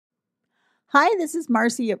Hi, this is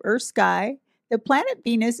Marcy of EarthSky. The planet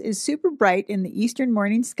Venus is super bright in the eastern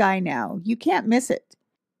morning sky now. You can't miss it.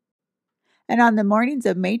 And on the mornings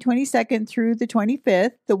of May 22nd through the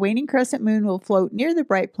 25th, the waning crescent moon will float near the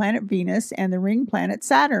bright planet Venus and the ring planet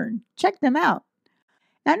Saturn. Check them out.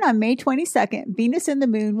 And on May 22nd, Venus and the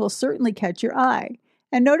moon will certainly catch your eye.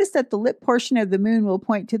 And notice that the lit portion of the moon will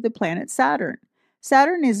point to the planet Saturn.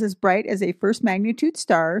 Saturn is as bright as a first magnitude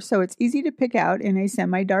star, so it's easy to pick out in a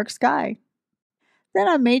semi-dark sky. Then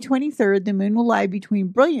on May 23rd, the moon will lie between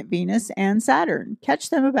brilliant Venus and Saturn. Catch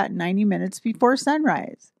them about 90 minutes before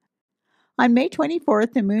sunrise. On May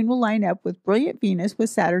 24th, the moon will line up with brilliant Venus with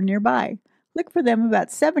Saturn nearby. Look for them about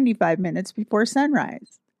 75 minutes before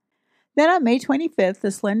sunrise. Then on May 25th,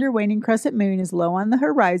 the slender waning crescent moon is low on the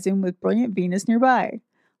horizon with brilliant Venus nearby.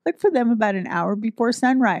 Look for them about an hour before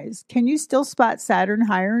sunrise. Can you still spot Saturn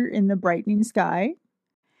higher in the brightening sky?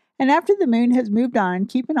 And after the moon has moved on,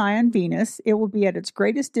 keep an eye on Venus. It will be at its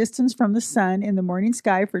greatest distance from the sun in the morning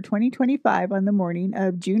sky for 2025 on the morning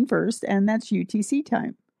of June 1st, and that's UTC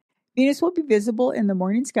time. Venus will be visible in the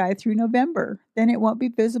morning sky through November. Then it won't be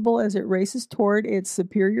visible as it races toward its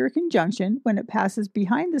superior conjunction when it passes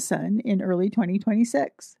behind the sun in early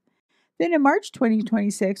 2026. Then in March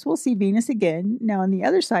 2026, we'll see Venus again, now on the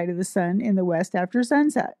other side of the sun in the west after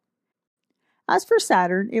sunset. As for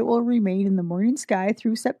Saturn, it will remain in the morning sky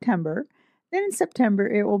through September. Then in September,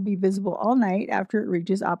 it will be visible all night after it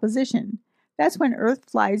reaches opposition. That's when Earth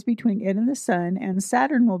flies between it and the sun, and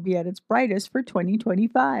Saturn will be at its brightest for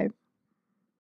 2025.